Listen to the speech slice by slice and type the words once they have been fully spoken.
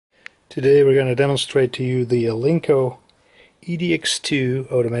Today we're going to demonstrate to you the Alinco EDX-2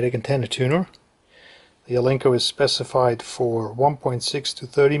 automatic antenna tuner. The Alinco is specified for 1.6 to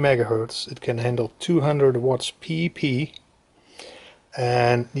 30 megahertz. It can handle 200 watts PEP,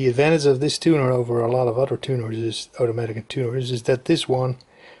 and the advantage of this tuner over a lot of other tuners, automatic tuners, is that this one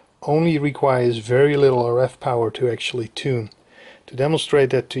only requires very little RF power to actually tune. To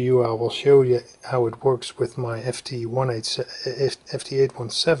demonstrate that to you, I will show you how it works with my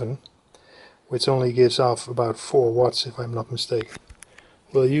FT817, which only gives off about 4 watts if I'm not mistaken.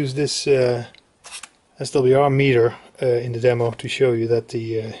 We'll use this SWR meter in the demo to show you that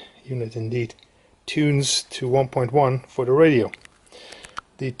the unit indeed tunes to 1.1 for the radio.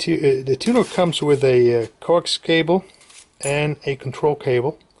 The tuner comes with a coax cable and a control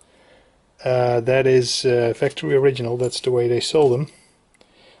cable. That is factory original, that's the way they sold them.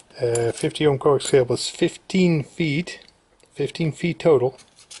 50 ohm coax cable is 15 feet total.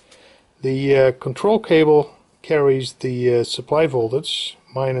 The control cable carries the supply voltage,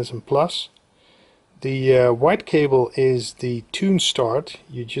 minus and plus. The white cable is the tune start.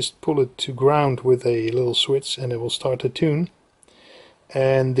 You just pull it to ground with a little switch and it will start to tune.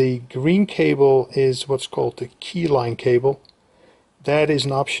 And the green cable is what's called the Keyline cable. That is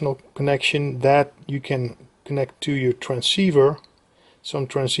an optional connection that you can connect to your transceiver. Some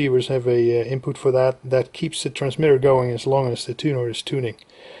transceivers have a input for that. That keeps the transmitter going as long as the tuner is tuning.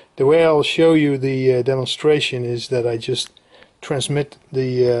 The way I'll show you the demonstration is that I just transmit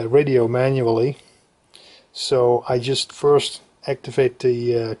the radio manually. So I just first activate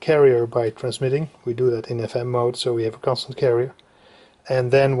the carrier by transmitting. We do that in FM mode, so we have a constant carrier. And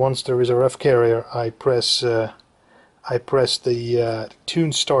then once there is a RF carrier, I press the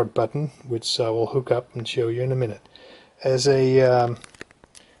tune start button, which I will hook up and show you in a minute. As an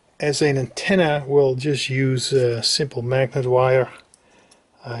antenna, we'll just use a simple magnet wire.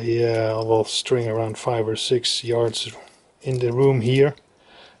 I will string around 5 or 6 yards in the room here,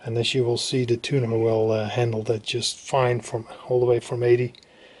 and as you will see, the tuner will handle that just fine from all the way from 80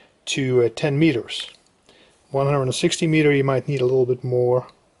 to 10 meters. 160 meter you might need a little bit more,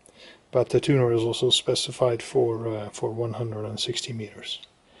 but the tuner is also specified for 160 meters,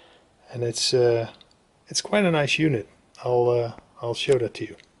 and it's quite a nice unit. I'll show that to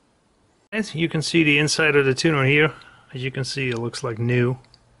you. As you can see the inside of the tuner here. As you can see, it looks like new.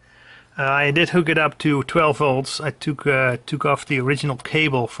 I did hook it up to 12 volts. I took off the original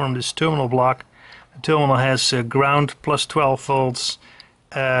cable from this terminal block. The terminal has ground plus 12 volts,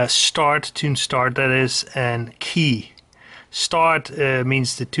 tune start that is, and key. Start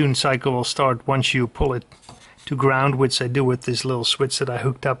means the tune cycle will start once you pull it to ground, which I do with this little switch that I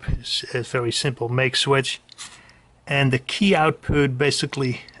hooked up. It's a very simple make switch. And the key output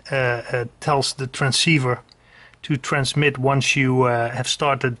basically tells the transceiver to transmit once you have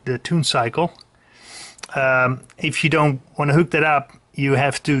started the tune cycle. If you don't want to hook that up, you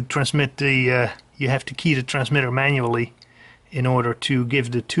have to transmit you have to key the transmitter manually in order to give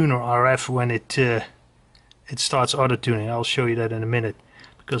the tuner RF when it starts auto tuning. I'll show you that in a minute,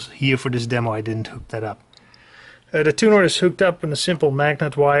 because here for this demo I didn't hook that up. The tuner is hooked up in a simple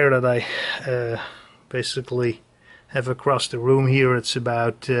magnet wire that I basically have across the room here. It's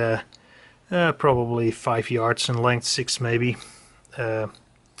about probably 5 yards in length, 6 maybe.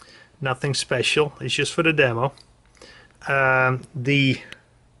 Nothing special, it's just for the demo. The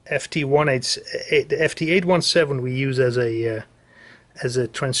FT817 we use as a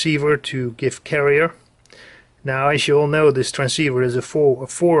transceiver to give carrier. Now, as you all know, this transceiver is a 4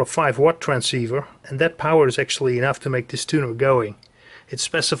 or 5 watt transceiver, and that power is actually enough to make this tuner going. It's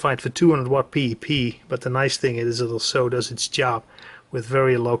specified for 200 watt PEP, but the nice thing is it also does its job with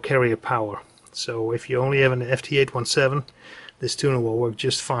very low carrier power. So if you only have an FT817, this tuner will work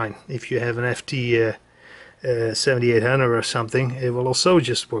just fine. If you have an FT7800 or something, it will also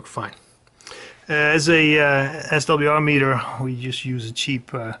just work fine. As a SWR meter, we just use a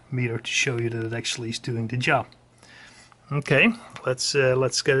cheap meter to show you that it actually is doing the job. Okay, let's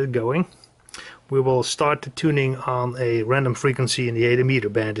get it going. We will start the tuning on a random frequency in the 80 meter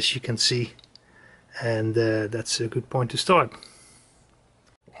band, as you can see, and that's a good point to start.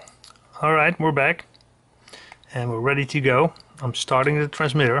 Alright, we're back and we're ready to go. I'm starting the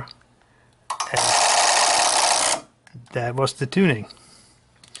transmitter, and that was the tuning.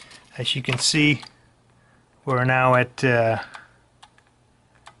 As you can see, we're now at a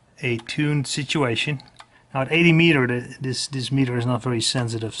tuned situation. Now at 80 meter, this meter is not very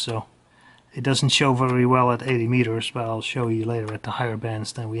sensitive, so it doesn't show very well at 80 meters, but I'll show you later at the higher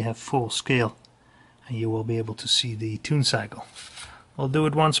bands. Then we have full scale and you will be able to see the tune cycle. I'll do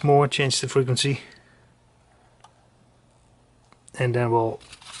it once more, change the frequency, and then we'll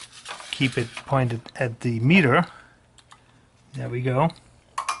keep it pointed at the meter. There we go.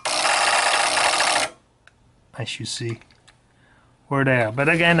 As you see, we're there. But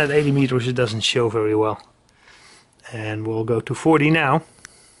again, at 80 meters it doesn't show very well. And we'll go to 40 now.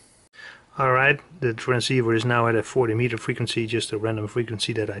 Alright, the transceiver is now at a 40 meter frequency, just a random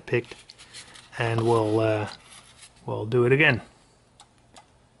frequency that I picked. And we'll do it again.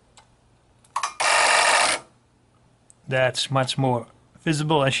 That's much more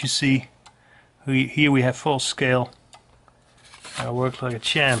visible, as you see. Here we have full scale. I work like a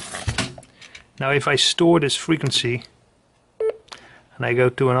champ. Now if I store this frequency and I go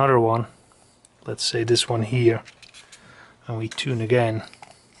to another one, let's say this one here, and we tune again.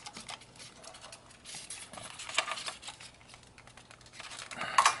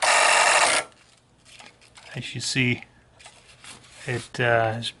 As you see, it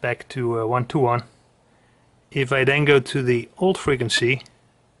is back to 121. If I then go to the old frequency,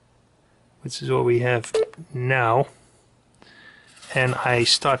 which is what we have now, and I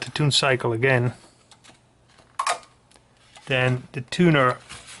start the tune cycle again, then the tuner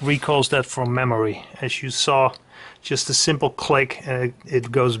recalls that from memory. As you saw, just a simple click and it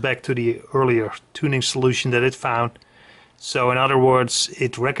goes back to the earlier tuning solution that it found. So in other words,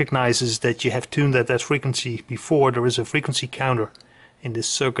 it recognizes that you have tuned at that frequency before. There is a frequency counter in this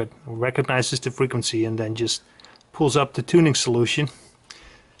circuit, recognizes the frequency and then just pulls up the tuning solution,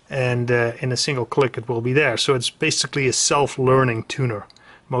 and in a single click it will be there. So it's basically a self-learning tuner.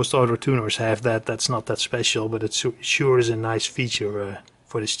 Most other tuners have that. That's not that special, but it sure is a nice feature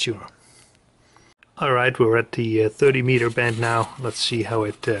for this tuner. Alright, we're at the 30 meter band now. Let's see how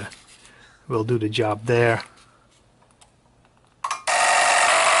it will do the job there.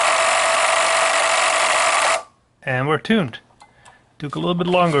 And we're tuned. Took a little bit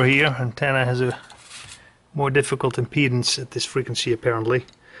longer here. Antenna has a more difficult impedance at this frequency apparently,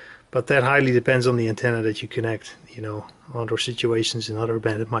 but that highly depends on the antenna that you connect. You know, other situations in other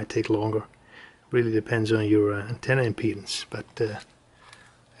band it might take longer. Really depends on your antenna impedance. But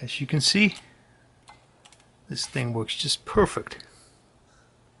as you can see, this thing works just perfect.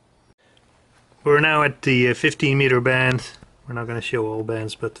 We're now at the 15 meter band. We're not going to show all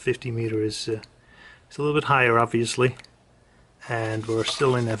bands, but 15 meter is a little bit higher obviously, and we're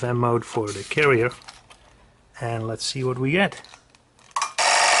still in FM mode for the carrier. And let's see what we get.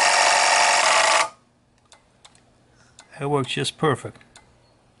 It works just perfect.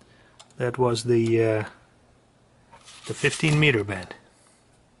 That was the 15 meter band.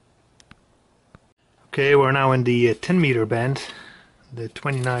 Okay, we're now in the 10 meter band, the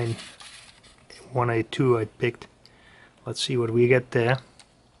 29182 I picked. Let's see what we get there.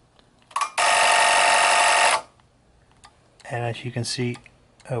 And as you can see,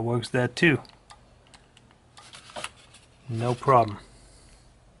 it works there too. No problem.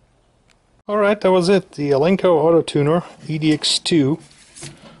 Alright, that was it. The Alinco Auto Tuner EDX-2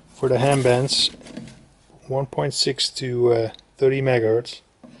 for the ham bands, 1.6 to 30 megahertz.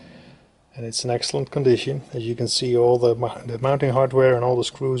 And it's in excellent condition. As you can see, all the mounting hardware and all the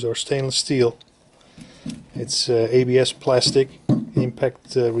screws are stainless steel. It's ABS plastic,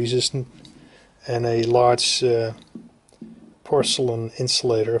 impact resistant, and a large porcelain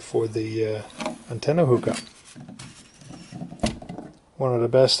insulator for the antenna hookup. One of the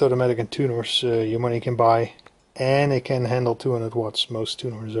best automatic tuners your money can buy, and it can handle 200 watts. Most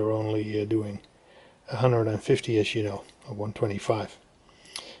tuners are only doing 150, as you know, or 125.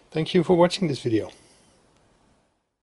 Thank you for watching this video.